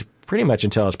 20s, pretty much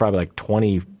until I was probably like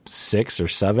 26 or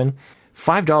 7,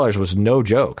 $5 was no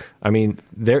joke. I mean,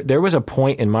 there was a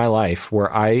point in my life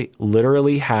where I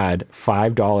literally had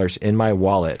 $5 in my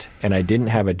wallet and I didn't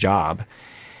have a job.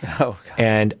 Oh, God.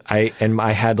 And I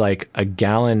had like a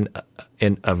gallon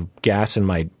of gas in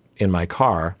my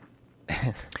car,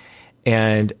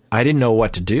 and I didn't know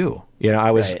what to do. You know,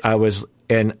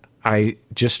 I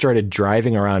just started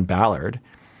driving around Ballard,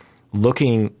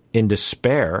 looking in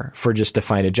despair for just to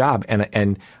find a job.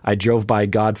 And I drove by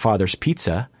Godfather's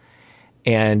Pizza,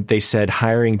 and they said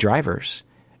hiring drivers.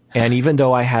 And even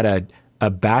though I had a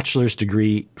bachelor's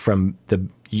degree from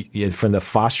the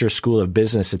Foster School of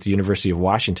Business at the University of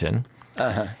Washington,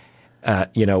 one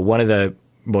of the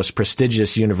most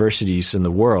prestigious universities in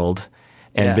the world,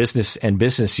 and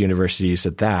business universities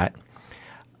at that,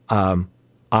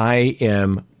 I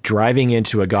am driving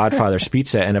into a Godfather's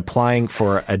Pizza and applying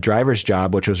for a driver's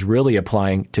job, which was really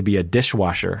applying to be a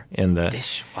dishwasher in the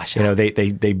dishwasher. You know,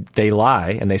 they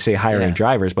lie and they say hiring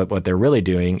drivers, but what they're really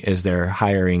doing is they're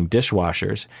hiring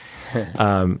dishwashers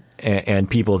and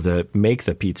people to make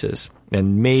the pizzas.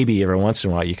 And maybe every once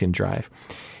in a while you can drive.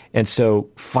 And so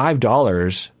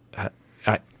 $5,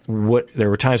 there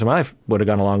were times in my life would have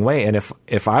gone a long way. And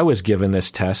if I was given this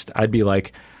test, I'd be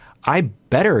like, I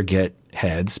better get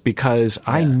heads because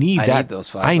I need those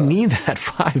 $5. I need that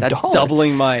 $5. That's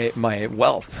doubling my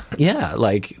wealth. Yeah,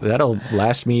 like that'll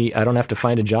last me. I don't have to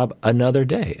find a job another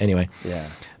day. Anyway,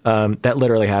 that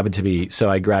literally happened to me. So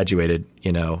I graduated,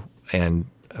 and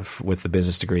with the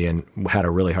business degree, and had a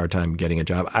really hard time getting a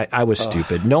job. I was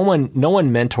stupid. No one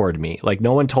mentored me. Like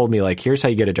no one told me like, here's how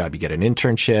you get a job. You get an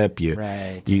internship.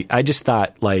 I just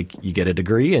thought like you get a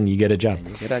degree and you get a job. And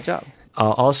you get a job.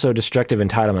 Also, destructive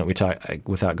entitlement, we talk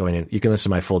without going in. You can listen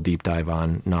to my full deep dive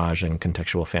on Naj and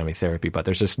contextual family therapy. But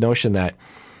there's this notion that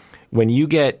when you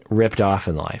get ripped off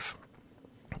in life,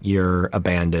 you're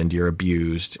abandoned, you're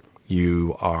abused,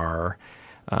 you are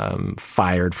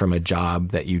fired from a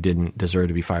job that you didn't deserve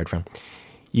to be fired from.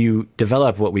 You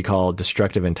develop what we call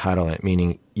destructive entitlement,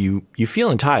 meaning you feel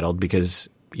entitled because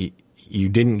you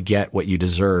didn't get what you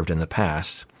deserved in the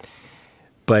past,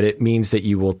 but it means that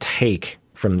you will take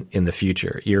from in the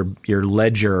future. Your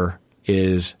ledger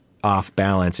is off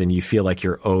balance and you feel like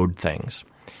you're owed things.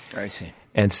 I see.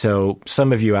 And so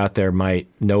some of you out there might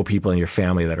know people in your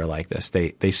family that are like this.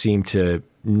 They seem to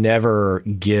never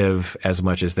give as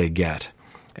much as they get.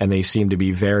 And they seem to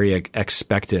be very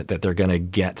expectant that they're going to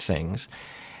get things.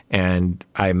 And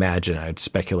I'd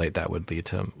speculate that would lead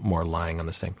to more lying on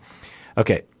this thing.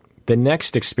 Okay, the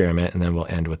next experiment, and then we'll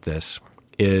end with this,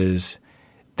 is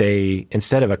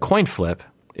instead of a coin flip,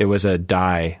 it was a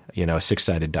die, a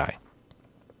 6-sided die.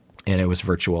 And it was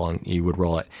virtual, and you would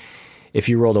roll it. If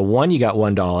you rolled a 1, you got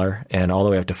 $1, and all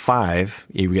the way up to 5,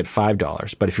 you would get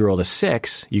 $5. But if you rolled a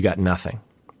 6, you got nothing.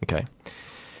 Okay?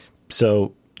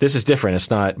 So this is different.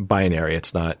 It's not binary.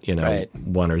 It's not,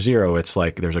 1 or 0. It's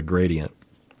like there's a gradient.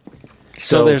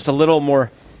 So there's a little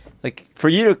more, like, for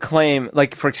you to claim,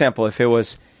 like, for example, if it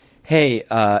was, hey,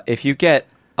 if you get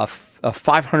a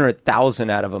 500,000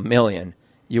 out of 1,000,000,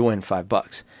 you win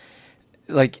 $5.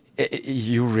 Like,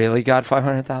 you really got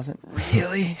 500,000?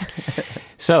 Really?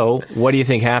 So, what do you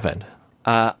think happened?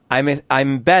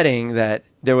 I'm betting that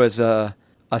there was a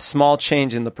small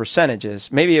change in the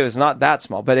percentages. Maybe it was not that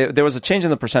small, but there was a change in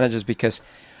the percentages because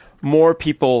more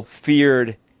people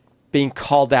feared being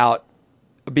called out,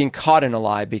 being caught in a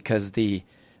lie because the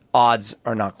odds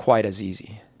are not quite as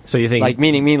easy. So you think, like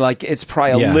meaning like it's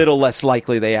probably a little less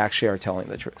likely they actually are telling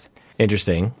the truth.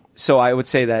 Interesting. So I would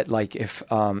say that like if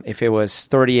it was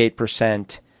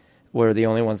 38% were the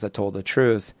only ones that told the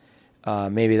truth,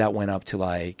 maybe that went up to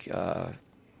like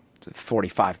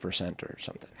 45% or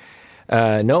something.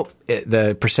 Nope.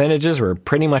 The percentages were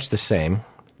pretty much the same.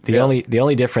 The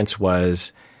only difference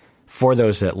was for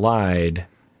those that lied,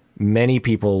 many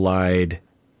people lied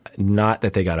not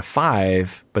that they got a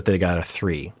 5, but they got a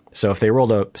 3. So if they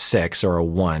rolled a 6 or a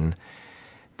 1,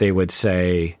 they would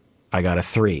say, I got a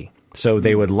 3. So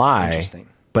they would lie,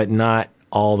 but not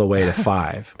all the way to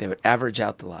 5. They would average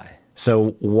out the lie.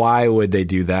 So why would they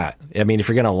do that? I mean, if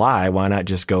you're going to lie, why not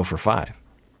just go for 5?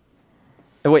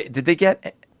 Wait, did they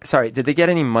get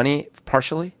any money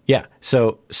partially? Yeah.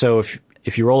 So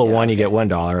if you roll a 1, you get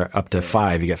 $1. Up to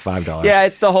 5, you get $5. Yeah,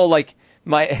 it's the whole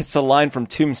it's a line from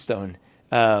Tombstone.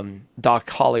 Doc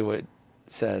Hollywood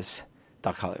says,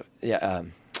 Doc Hollywood. Yeah,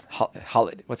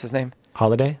 Holiday. What's his name?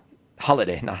 Holiday?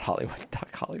 Holiday, not Hollywood.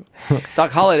 Doc Hollywood.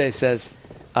 Doc Holliday says,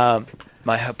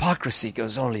 my hypocrisy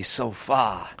goes only so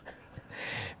far.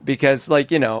 Because,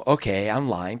 okay, I'm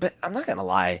lying, but I'm not going to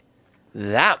lie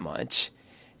that much.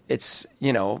 It's,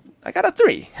 I got a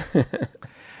 3.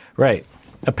 Right.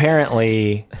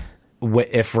 Apparently,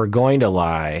 if we're going to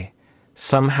lie,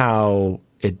 somehow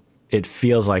it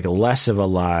feels like less of a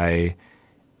lie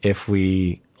if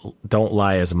we don't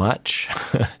lie as much.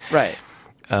 Right.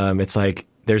 It's like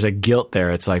there's a guilt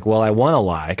there. It's like, well, I want to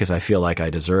lie because I feel like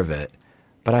I deserve it,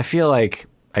 but I feel like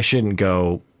I shouldn't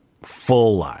go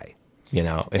full lie.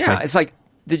 It's like,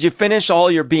 did you finish all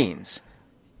your beans?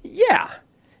 Yeah.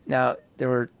 Now, there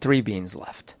were 3 beans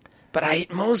left, but I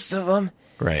ate most of them.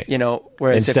 Right.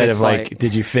 Whereas instead if it's of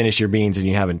did you finish your beans and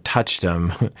you haven't touched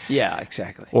them? Yeah,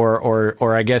 exactly.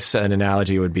 Or I guess an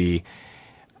analogy would be,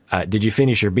 did you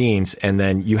finish your beans and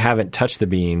then you haven't touched the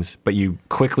beans, but you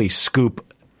quickly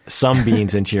scoop some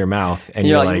beans into your mouth and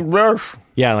you're like, Rurf.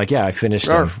 Yeah, I finished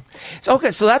them. So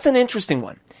that's an interesting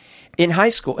one. In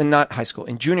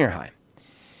junior high,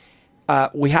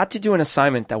 we had to do an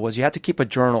assignment that was you had to keep a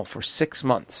journal for 6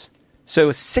 months. So it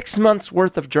was 6 months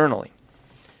worth of journaling.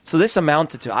 So this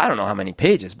amounted to, I don't know how many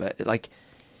pages, but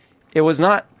it was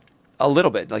not a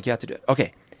little bit. You have to do it.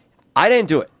 Okay. I didn't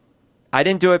do it. I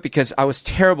didn't do it because I was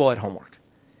terrible at homework.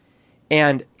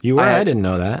 And you were? I didn't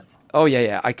know that. Oh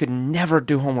yeah. I could never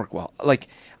do homework well.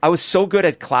 I was so good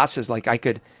at classes. I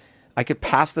could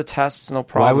pass the tests, no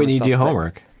problem. Why wouldn't you do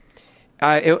homework?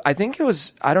 I think it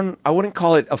was, I wouldn't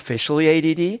call it officially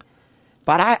ADD,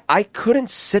 but I couldn't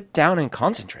sit down and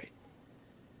concentrate.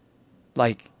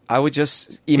 I would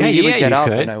just immediately get up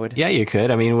and I would. Yeah, you could.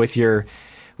 I mean, with your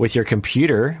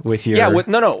computer, with your. Yeah,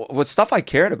 with stuff I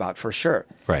cared about for sure.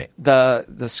 Right.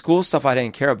 The school stuff I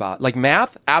didn't care about.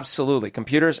 Math, absolutely.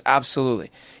 Computers,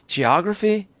 absolutely.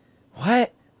 Geography,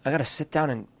 what? I got to sit down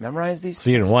and memorize these things?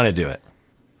 So you didn't want to do it?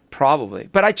 Probably.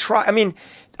 But I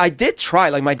did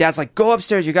try. My dad's like, go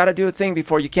upstairs. You got to do a thing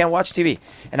before you can't watch TV.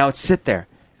 And I would sit there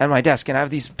at my desk and I have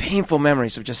these painful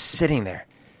memories of just sitting there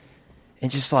and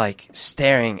just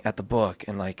staring at the book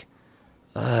and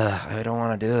I don't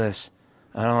want to do this.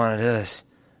 I don't want to do this.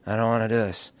 I don't want to do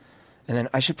this. And then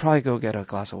I should probably go get a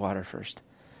glass of water first.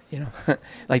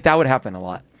 That would happen a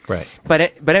lot. Right.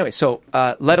 But anyway, so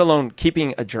let alone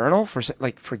keeping a journal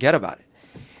forget about it.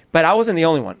 But I wasn't the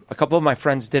only one. A couple of my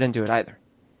friends didn't do it either.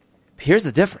 Here's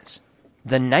the difference.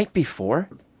 The night before,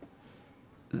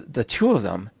 the 2 of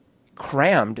them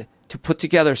crammed to put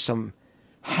together some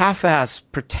half-ass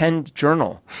pretend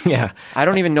journal. Yeah. I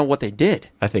don't even know what they did.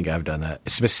 I think I've done that.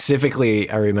 Specifically,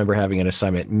 I remember having an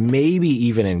assignment, maybe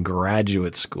even in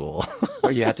graduate school.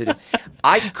 Where you had to do.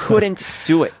 I couldn't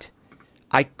do it.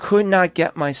 I could not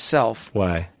get myself.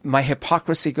 Why? My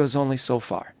hypocrisy goes only so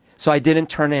far. So I didn't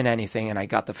turn in anything and I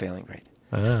got the failing grade.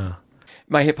 Oh.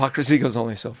 My hypocrisy goes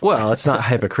only so far. Well, it's not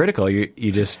hypocritical.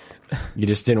 You just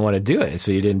didn't want to do it,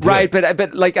 so you didn't do it. Right, but I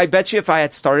bet you if I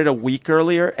had started a week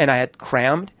earlier and I had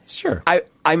crammed, sure,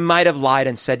 I might have lied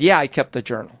and said, yeah, I kept the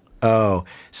journal. Oh,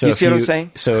 so you see what I'm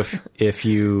saying? So if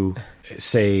you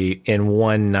say in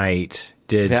one night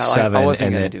did 7, I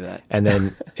wasn't going to do that, and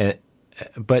then.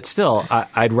 But still,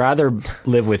 I'd rather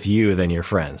live with you than your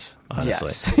friends,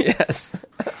 honestly. Yes.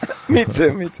 Me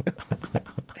too.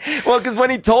 Well, because when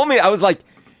he told me, I was like,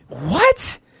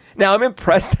 what? Now, I'm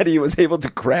impressed that he was able to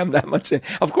cram that much in.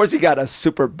 Of course, he got a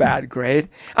super bad grade.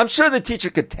 I'm sure the teacher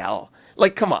could tell.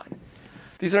 Come on.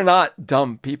 These are not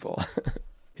dumb people.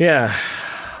 Yeah.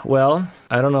 Well,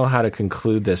 I don't know how to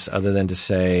conclude this other than to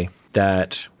say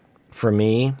that for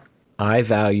me, I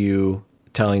value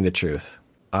telling the truth.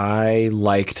 I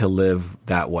like to live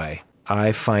that way.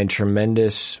 I find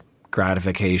tremendous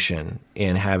gratification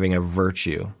in having a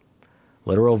virtue,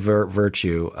 literal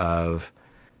virtue of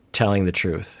telling the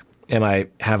truth.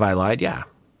 Have I lied? Yeah.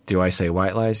 Do I say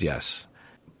white lies? Yes.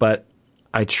 But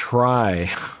I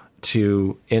try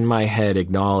to, in my head,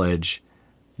 acknowledge,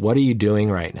 what are you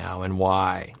doing right now and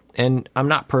why? And I'm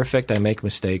not perfect. I make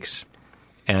mistakes.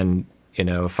 And,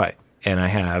 I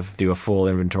have do a full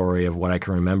inventory of what I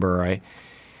can remember.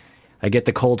 I get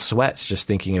the cold sweats just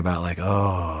thinking about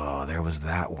oh, there was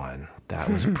that one.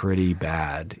 That was pretty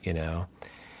bad,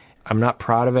 I'm not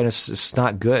proud of it. It's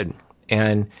not good.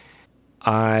 And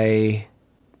I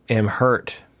am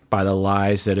hurt by the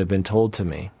lies that have been told to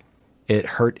me. It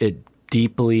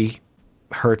deeply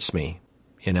hurts me,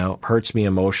 hurts me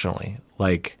emotionally.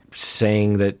 Like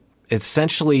saying that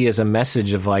essentially is a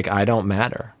message of like, I don't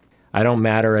matter. I don't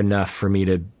matter enough for me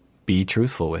to be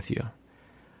truthful with you.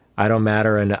 I don't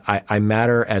matter, and I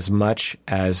matter as much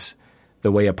as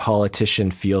the way a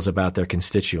politician feels about their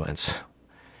constituents.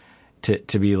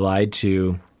 To be lied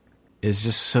to is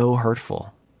just so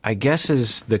hurtful. I guess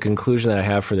is the conclusion that I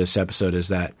have for this episode is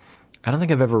that I don't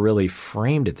think I've ever really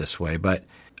framed it this way, but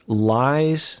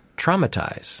lies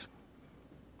traumatize.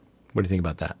 What do you think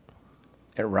about that?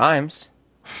 It rhymes.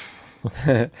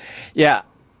 Yeah,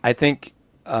 I think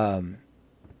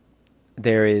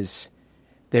there is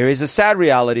a sad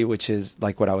reality, which is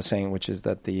like what I was saying, which is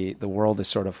that the world is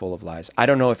sort of full of lies. I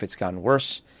don't know if it's gotten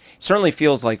worse. It certainly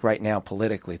feels like right now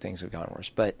politically things have gotten worse,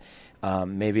 but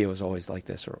maybe it was always like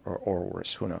this or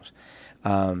worse. Who knows?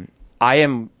 I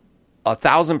am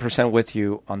 1,000% with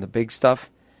you on the big stuff.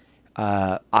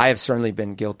 I have certainly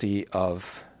been guilty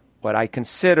of what I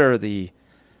consider the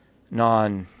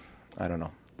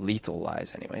lethal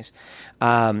lies anyways.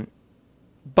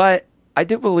 But I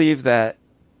do believe that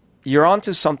you're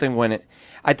onto something when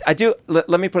let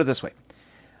me put it this way.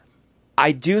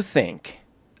 I do think,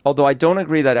 although I don't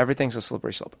agree that everything's a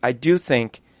slippery slope, I do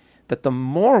think that the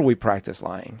more we practice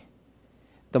lying,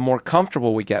 the more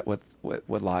comfortable we get with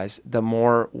lies, the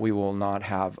more we will not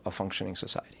have a functioning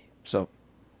society. So,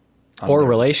 or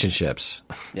relationships.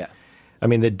 Yeah. I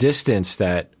mean, the distance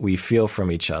that we feel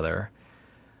from each other,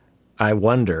 I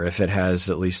wonder if it has,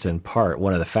 at least in part,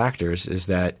 one of the factors is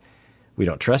that we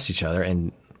don't trust each other.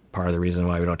 And part of the reason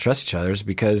why we don't trust each other is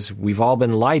because we've all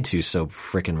been lied to so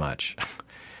freaking much.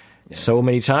 Yeah. So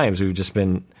many times we've just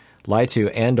been lied to,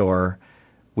 and or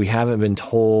we haven't been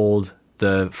told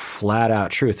the flat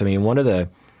out truth. I mean, when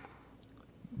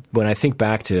I think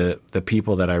back to the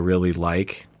people that I really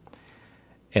like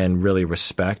and really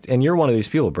respect, and you're one of these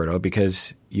people, Berto,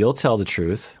 because you'll tell the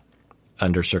truth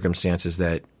under circumstances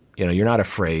that, you're not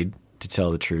afraid to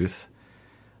tell the truth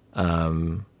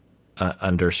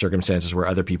under circumstances where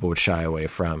other people would shy away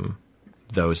from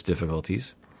those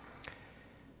difficulties.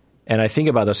 And I think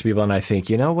about those people and I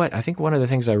think, you know what? I think one of the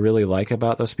things I really like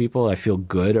about those people, I feel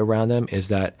good around them, is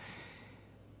that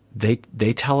they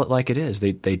tell it like it is.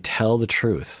 They tell the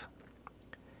truth.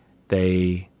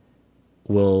 They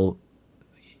will,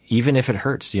 even if it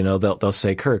hurts, they'll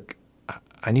say, Kirk,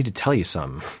 I need to tell you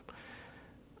something.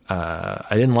 I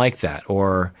didn't like that,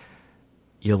 or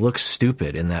you look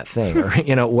stupid in that thing, or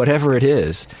whatever it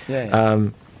is. Yeah.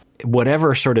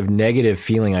 Whatever sort of negative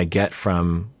feeling I get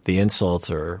from the insults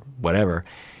or whatever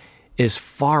is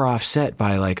far offset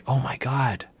by like, oh my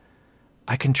God,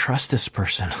 I can trust this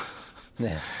person.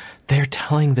 Yeah. They're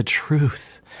telling the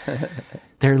truth.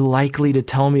 They're likely to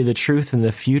tell me the truth in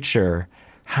the future.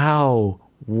 How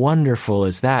wonderful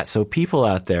is that? So people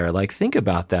out there, like, think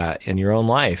about that in your own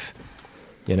life.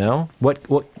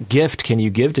 What gift can you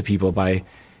give to people by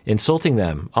insulting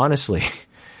them? Honestly,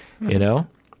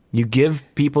 you give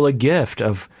people a gift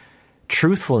of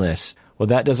truthfulness. Well,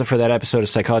 that does it for that episode of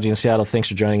Psychology in Seattle. Thanks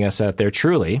for joining us out there.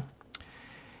 Truly,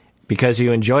 because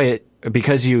you enjoy it,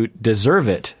 because you deserve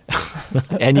it,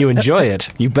 and you enjoy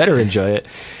it. You better enjoy it.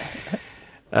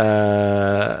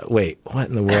 Wait, what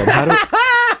in the world?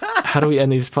 How do we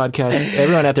end these podcasts?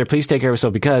 Everyone out there, please take care of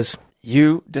yourself because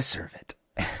you deserve it.